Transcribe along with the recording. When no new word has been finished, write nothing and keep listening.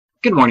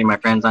Good morning, my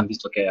friends. I'm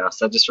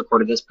Peacefulchaos. I just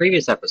recorded this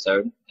previous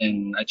episode,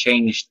 and I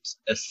changed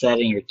a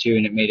setting or two,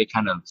 and it made it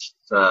kind of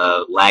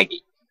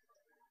laggy.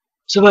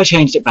 So I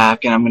changed it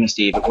back, and I'm going to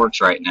see if it works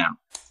right now.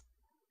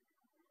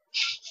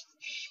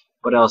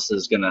 What else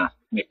is going to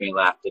make me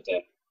laugh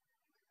today?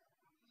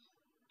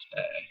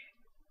 Okay.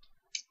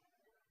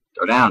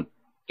 Go down.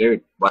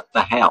 Dude, what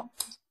the hell?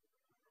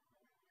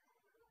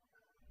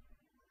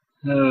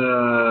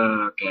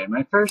 Okay,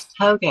 my first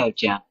Pogo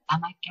jump. Oh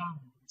my god.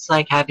 It's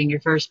like having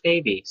your first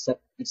baby,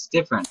 except it's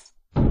different.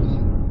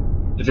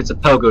 If it's a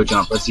Pogo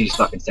jump, let's use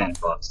fucking Santa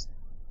Claus.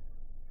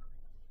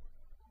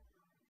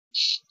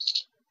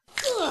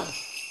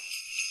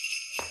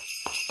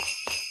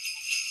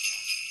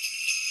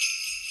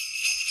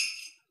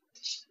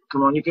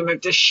 Come on, you can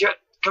make this shit.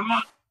 Come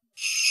on.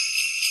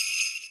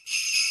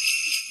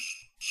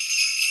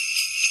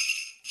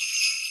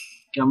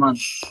 Come on.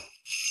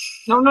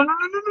 No, no, no,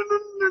 no, no, no,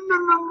 no, no, no,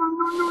 no,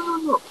 no, no, no,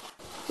 no.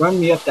 Run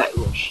me up that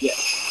little shit.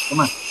 Come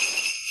on.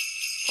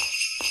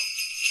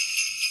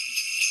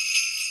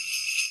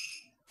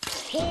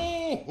 Ho,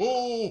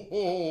 ho,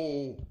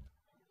 ho.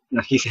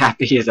 No, he's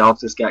happy his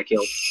elf just got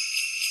killed.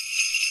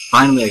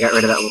 Finally, I got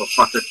rid of that little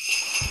fucker.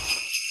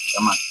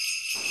 Come on.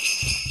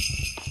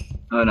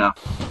 Oh no.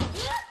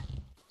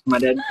 Am I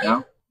dead?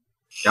 No?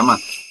 Come on.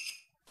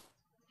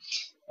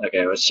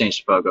 Okay, let's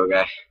change the Pogo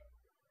guy.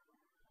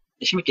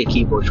 They should make a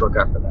keyboard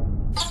shortcut for that.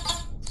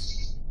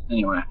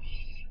 Anyway.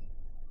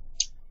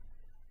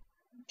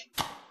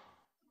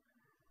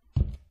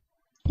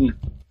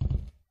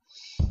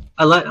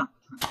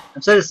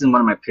 I've said this in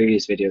one of my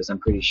previous videos, I'm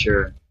pretty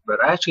sure,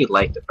 but I actually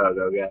like the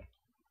Pogo guy.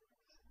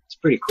 It's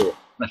pretty cool.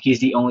 Like, he's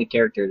the only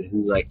character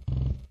who, like,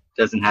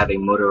 doesn't have a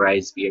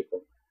motorized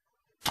vehicle.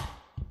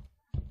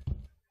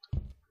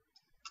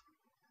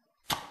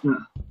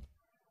 That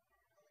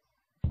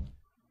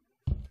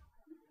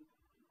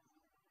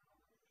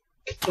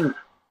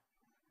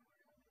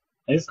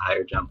is a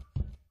higher jump.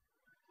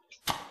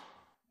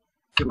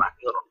 Come on,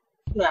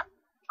 little. Fuck.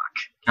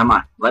 Come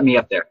on, let me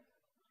up there.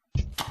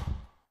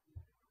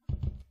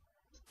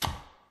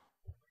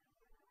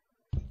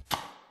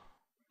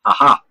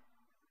 Haha.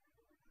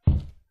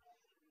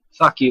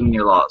 Fuck you and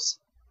your laws.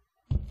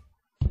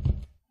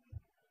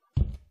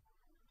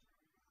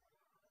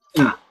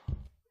 What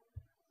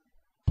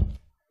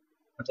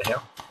the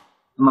hell?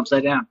 I'm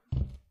upside down.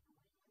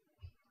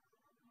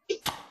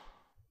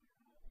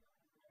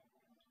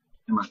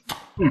 Come on.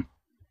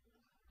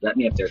 Let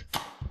me up there.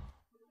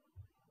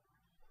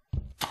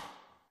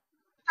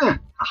 Ha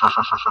ha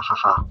ha ha ha ha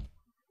ha.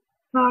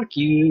 Fuck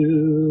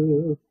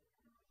you.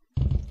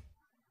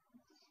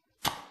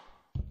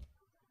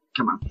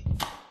 Come on.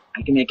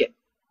 I can make it.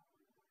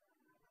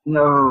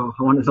 No,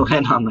 I wanted to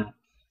land on that.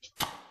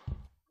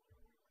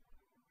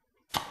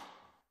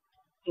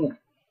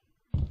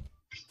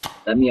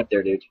 Let me up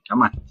there, dude.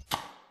 Come on.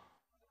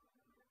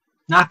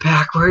 Not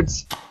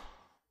backwards.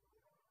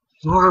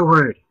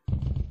 Forward.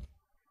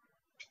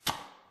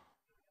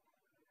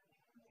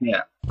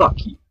 Yeah, fuck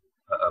you.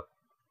 Uh-oh.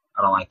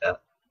 I don't like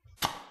that.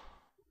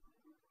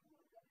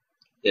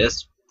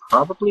 This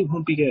probably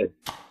won't be good.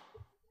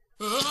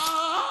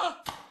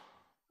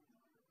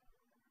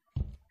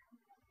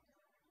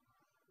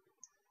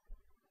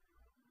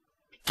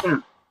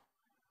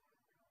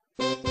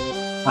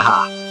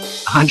 Haha.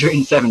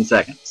 107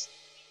 seconds.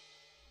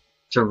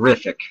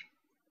 Terrific.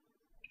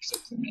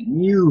 Except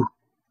menu.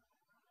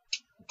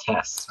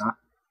 Tests, huh?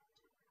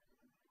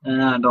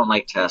 I don't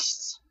like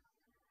tests.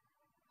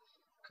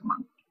 Come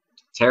on.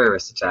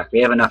 Terrorist attack.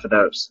 We have enough of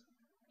those.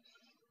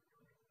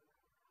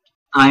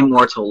 I'm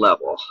mortal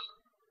level.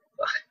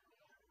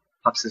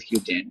 Pops is Hugh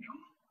Daniel.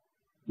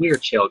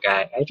 Weird chill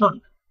guy. I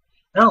don't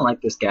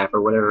like this guy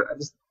for whatever. I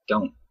just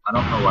don't. I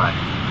don't know why.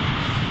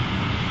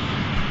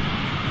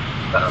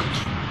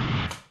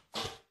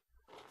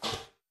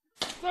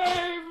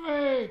 Save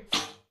me!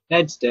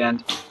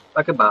 Headstand.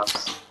 Like a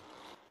boss.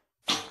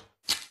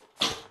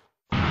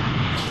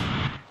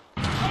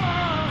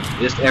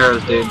 Just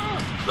arrows, dude.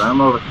 Run them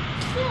over.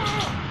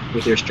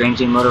 With your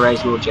strangely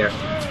motorized wheelchair.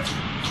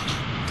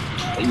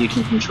 That you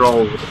can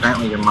control with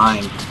apparently your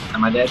mind.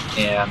 Am I dead?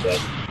 Yeah, I'm dead.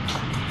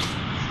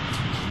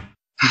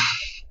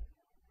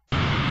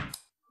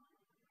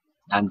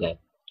 I'm dead.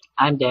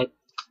 I'm dead.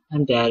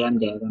 I'm dead. I'm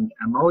dead.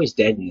 I'm always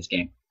dead in this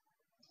game.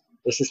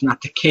 This is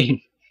not the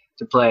game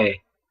to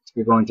play if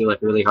you're going through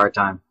like a really hard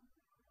time.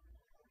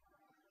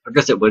 I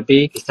guess it would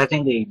be, because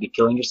technically you'd be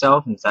killing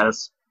yourself, and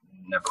that's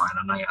never mind.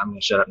 I'm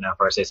gonna shut up now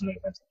before I say something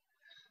offensive.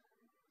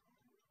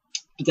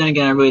 But then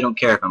again, I really don't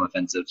care if I'm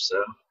offensive,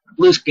 so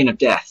blue screen of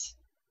death.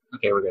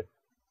 Okay, we're good.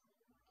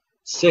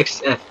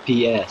 6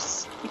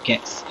 FPS.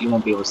 You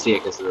won't be able to see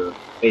it because of the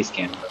face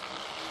cam.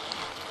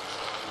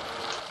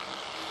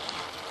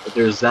 But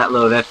there's that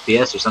low of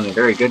FPS or something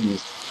very good in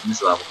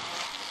this level.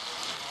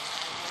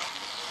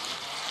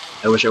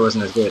 I wish it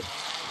wasn't as good.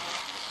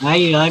 I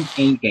love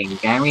thinking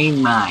very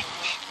much.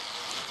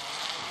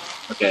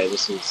 Okay,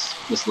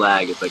 this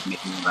lag is like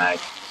making me lag.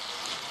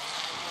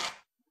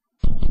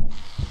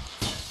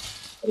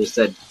 I just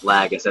said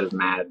lag instead of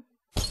mad.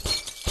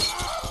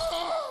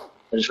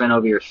 I just ran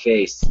over your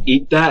face.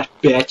 Eat that,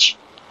 bitch!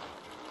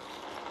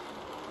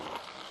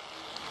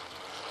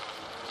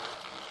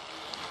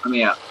 Let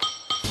me out.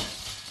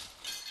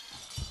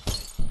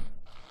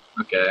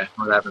 Okay,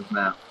 what happens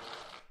now?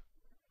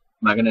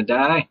 Am I gonna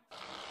die?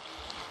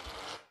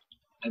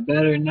 I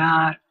better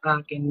not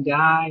fucking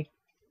die.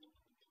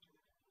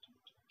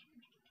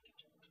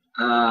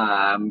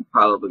 I'm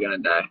probably gonna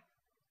die.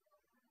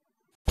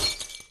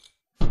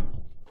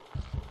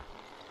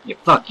 Yeah,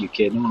 fuck you,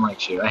 kid. No one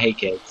likes you. I hate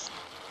kids.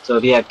 So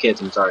if you have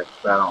kids, I'm sorry,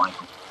 but I don't like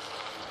them.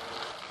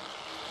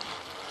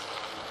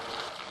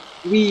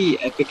 Wee!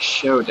 Epic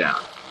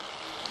showdown.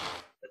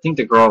 I think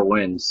the girl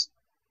wins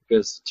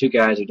because two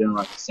guys are doing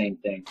like the same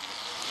thing.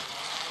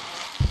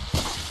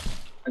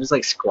 I just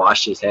like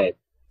squashed his head.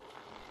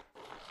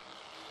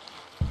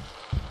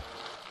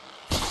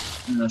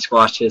 And I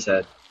squashed his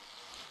head.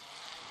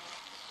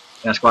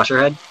 Can I squash her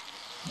head?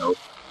 Nope.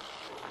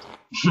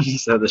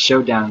 So the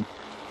showdown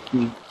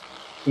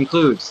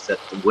concludes that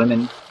the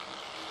women,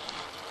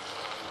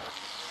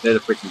 they're the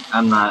freaking,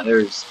 I'm not,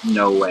 there's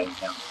no way in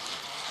hell.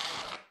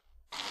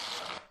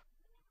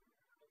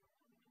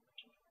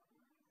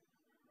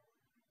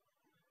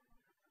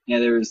 Yeah,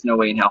 there's no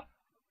way in hell.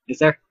 Is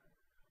there?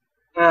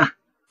 Ah,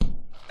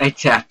 I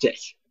tapped it.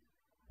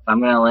 If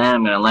I'm gonna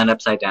land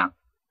upside down.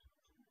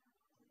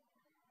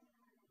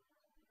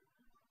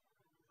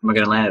 Am I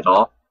gonna land at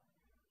all?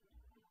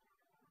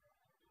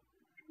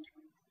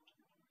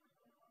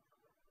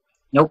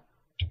 Nope.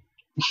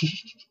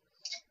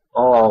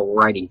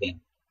 Alrighty then.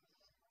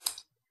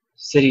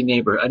 City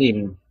neighbor. I didn't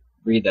even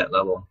read that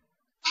level.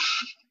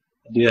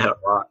 I do that a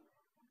lot.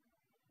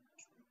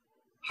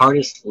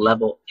 Hardest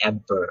level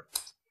ever.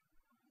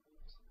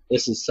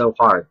 This is so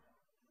hard.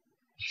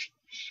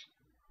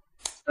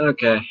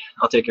 Okay,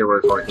 I'll take your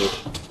word for it, dude.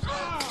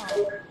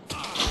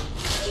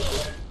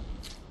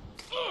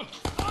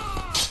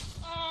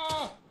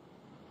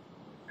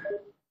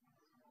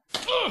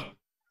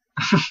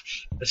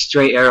 A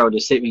straight arrow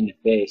just hit me in the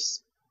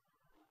face.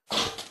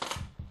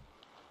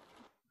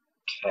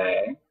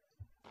 Okay.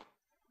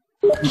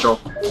 Control.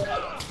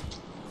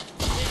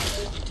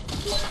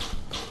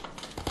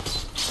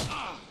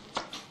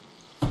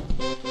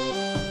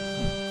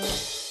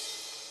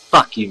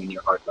 Fuck you and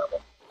your hard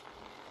level.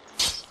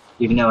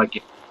 Even though I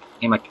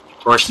became like a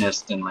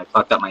contortionist and like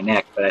fucked up my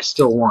neck, but I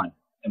still won,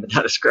 and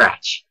without a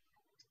scratch.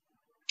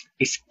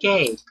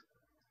 Escape.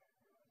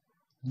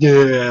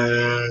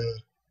 Yeah.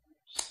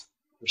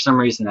 For some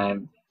reason,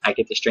 I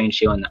get the strange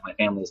feeling that my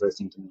family is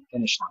listening to me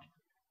finish line.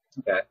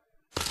 Okay.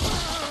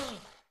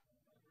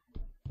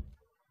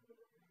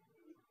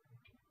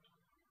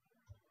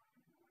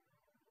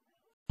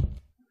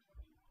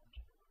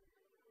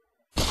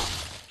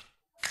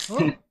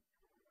 Huh?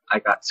 I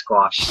got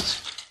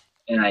squashed,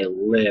 and I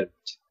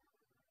lived.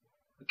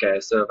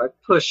 Okay, so if I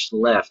push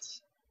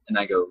left, and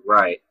I go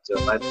right. So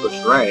if I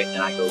push right,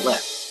 and I go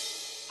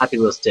left. Happy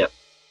Wheels tip.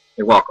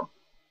 You're welcome.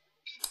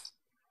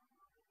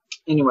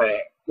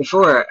 Anyway,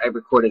 before I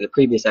recorded the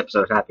previous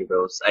episode of Happy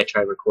Wheels, I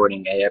tried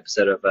recording an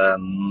episode of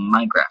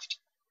Minecraft,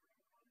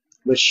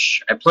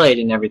 which I played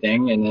and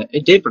everything, and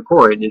it did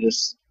record. It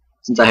just,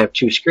 since I have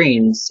two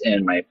screens,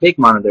 and my big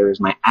monitor is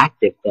my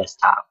active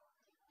desktop,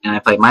 and I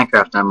played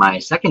Minecraft on my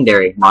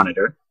secondary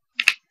monitor,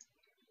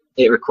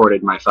 it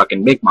recorded my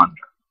fucking big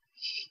monitor.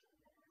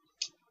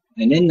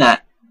 And in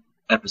that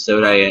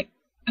episode, I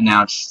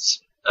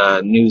announced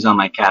news on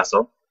my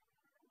castle,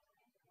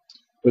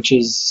 which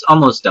is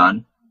almost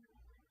done.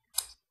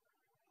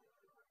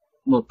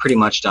 Well, pretty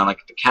much done.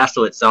 Like, the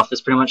castle itself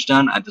is pretty much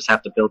done. I just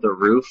have to build a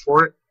roof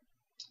for it.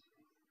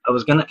 I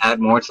was gonna add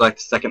more to like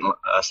the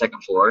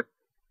second floor,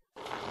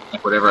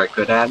 like whatever I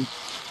could add.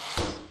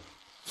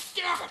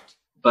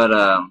 But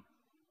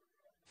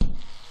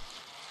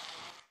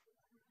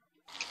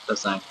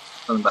that's not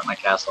something about my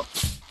castle.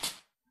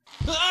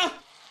 But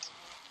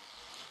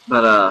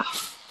what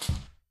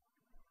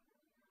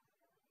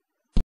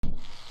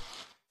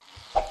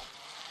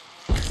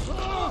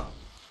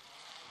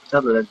the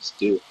hell did I just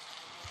do?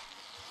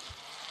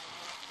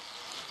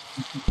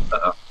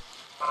 Uh-oh.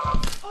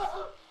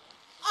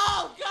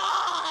 Oh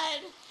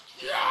God!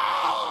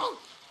 No!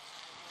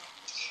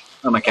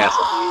 Oh, my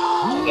castle.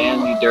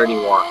 Damn you dirty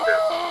walker.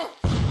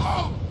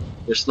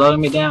 You're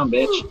slowing me down,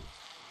 bitch.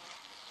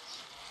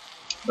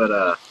 But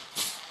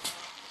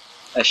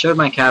I showed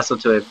my castle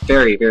to a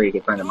very, very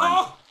good friend of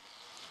mine.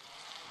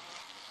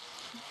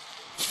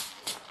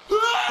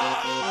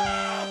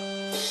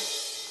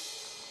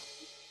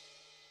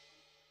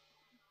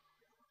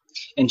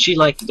 And she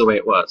liked it the way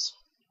it was.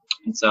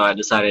 And so I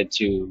decided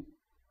to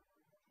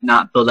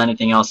not build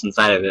anything else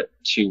inside of it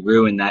to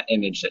ruin that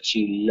image that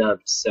she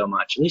loved so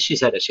much. At least she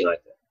said that she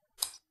liked it.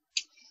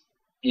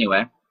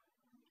 Anyway,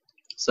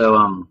 so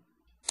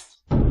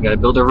I gotta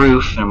build a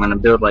roof, and I'm gonna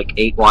build like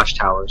 8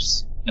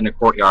 watchtowers in a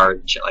courtyard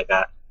and shit like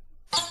that.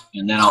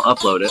 And then I'll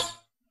upload it.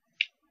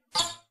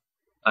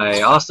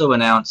 I also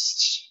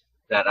announced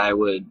that I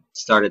would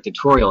start a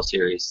tutorial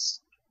series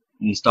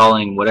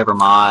installing whatever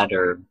mod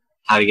or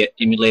how to get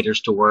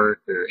emulators to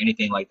work or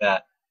anything like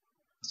that.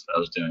 That's what I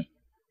was doing.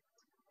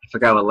 I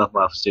forgot what level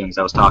I was doing because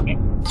I was talking.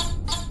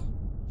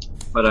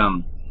 But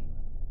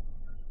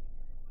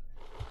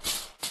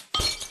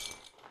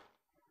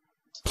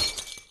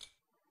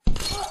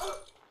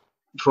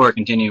before I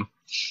continue,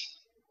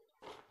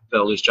 if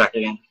I'll lose track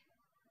again.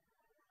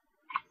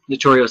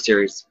 Tutorial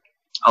series.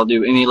 I'll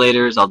do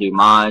emulators, I'll do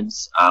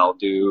mods, I'll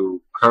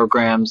do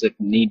programs if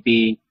need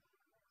be,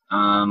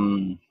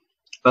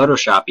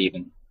 Photoshop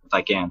even, if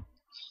I can.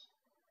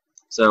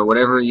 So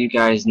whatever you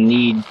guys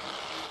need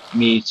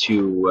me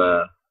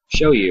to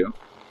show you,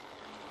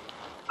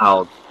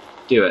 I'll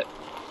do it.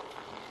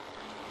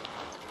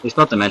 They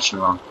spelled dimension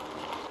wrong.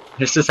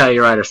 This is how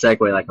you ride a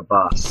Segway like a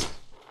boss.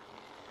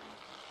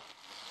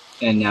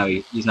 And now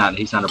he's not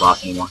a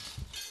boss anymore.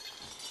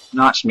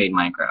 Notch made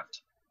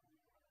Minecraft.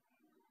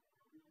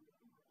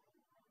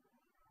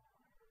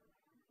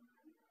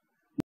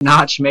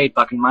 Notch made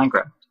fucking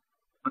Minecraft.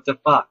 What the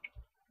fuck?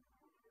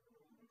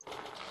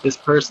 This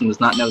person does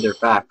not know their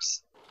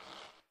facts.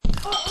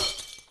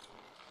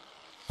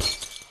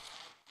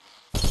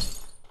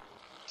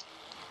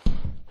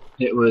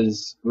 It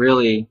was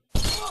really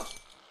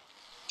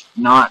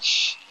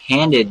Notch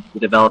handed the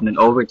development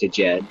over to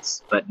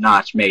Jeds, but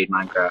Notch made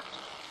Minecraft.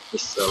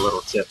 Just a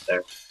little tip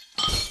there.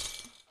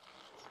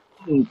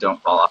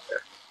 Don't fall off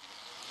there.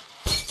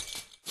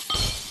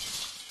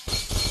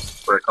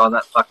 Break all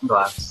that fucking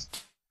glass.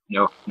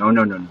 No.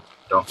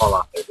 Don't fall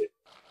off there, dude.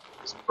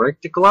 Just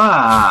break the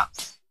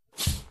glass.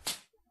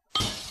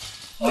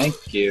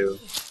 Thank you.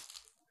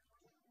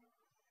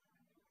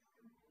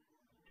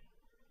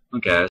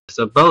 Okay,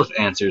 so both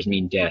answers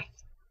mean death.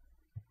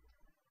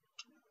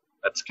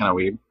 That's kind of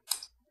weird.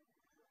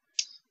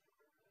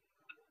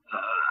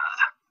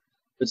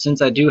 But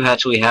since I do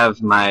actually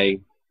have my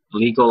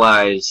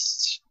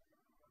legalized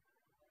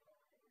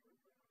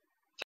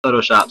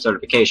Photoshop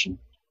certification,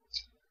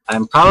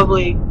 I'm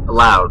probably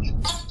allowed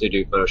to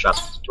do Photoshop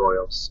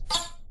tutorials.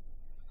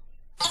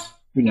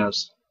 Who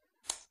knows?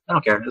 I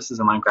don't care. This is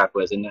a Minecraft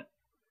quiz, isn't it?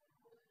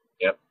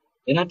 Yep.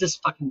 Didn't I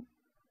just fucking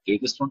do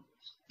this one?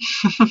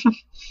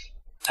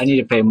 I need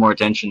to pay more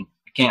attention.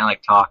 I can't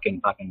like talk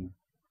and fucking.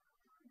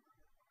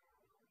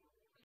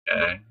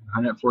 Okay,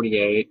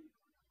 148.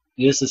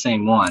 It is the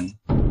same one,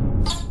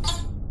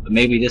 but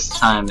maybe this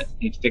time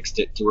he fixed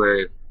it to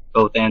where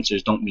both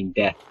answers don't mean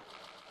death.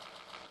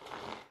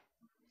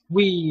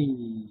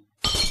 Whee!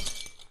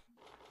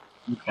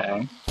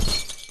 Okay.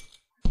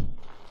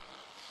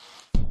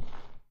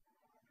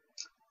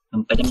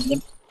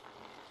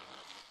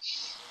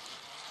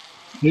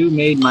 Who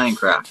made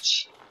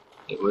Minecraft?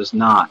 It was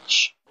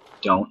Notch.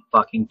 Don't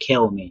fucking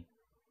kill me.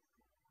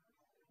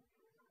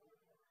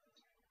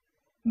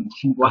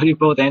 Why do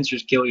both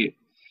answers kill you?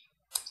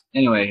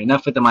 Anyway,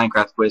 enough with the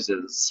Minecraft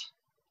quizzes.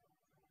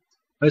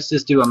 Let's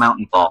just do a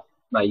Mountain Fall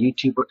by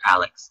YouTuber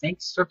Alex.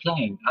 Thanks for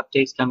playing.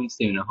 Updates coming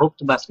soon. I hope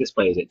the Buscus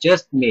plays it.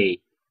 Just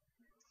me.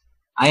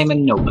 I am a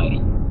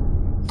nobody.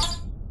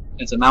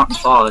 It's a Mountain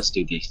Fall. Let's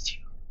do these two.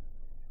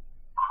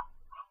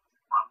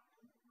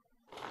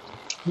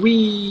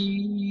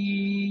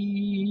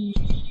 Whee!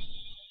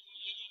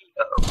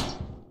 Uh-oh.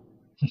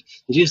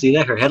 Did you see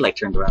that? Her head like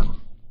turned around.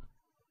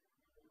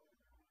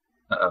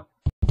 Uh-oh.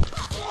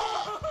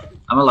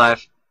 I'm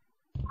alive.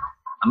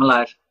 I'm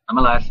alive. I'm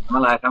alive. I'm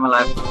alive. I'm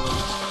alive.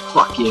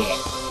 Fuck yeah.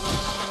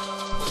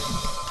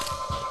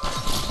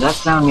 That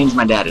sound means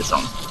my dad is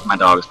home. My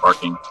dog is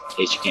barking, in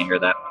case you can't hear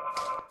that.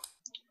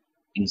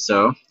 And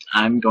so,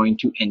 I'm going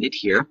to end it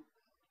here.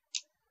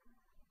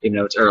 Even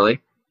though it's early.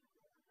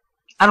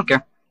 I don't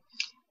care.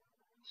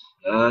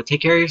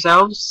 Take care of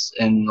yourselves.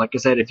 And like I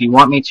said, if you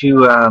want me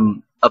to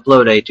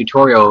upload a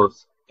tutorial of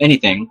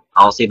anything,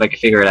 I'll see if I can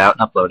figure it out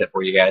and upload it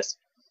for you guys.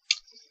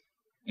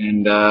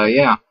 And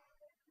yeah.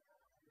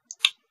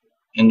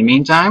 In the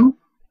meantime,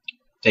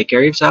 take care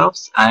of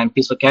yourselves. I'm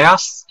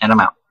Peacefulchaos, and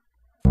I'm out.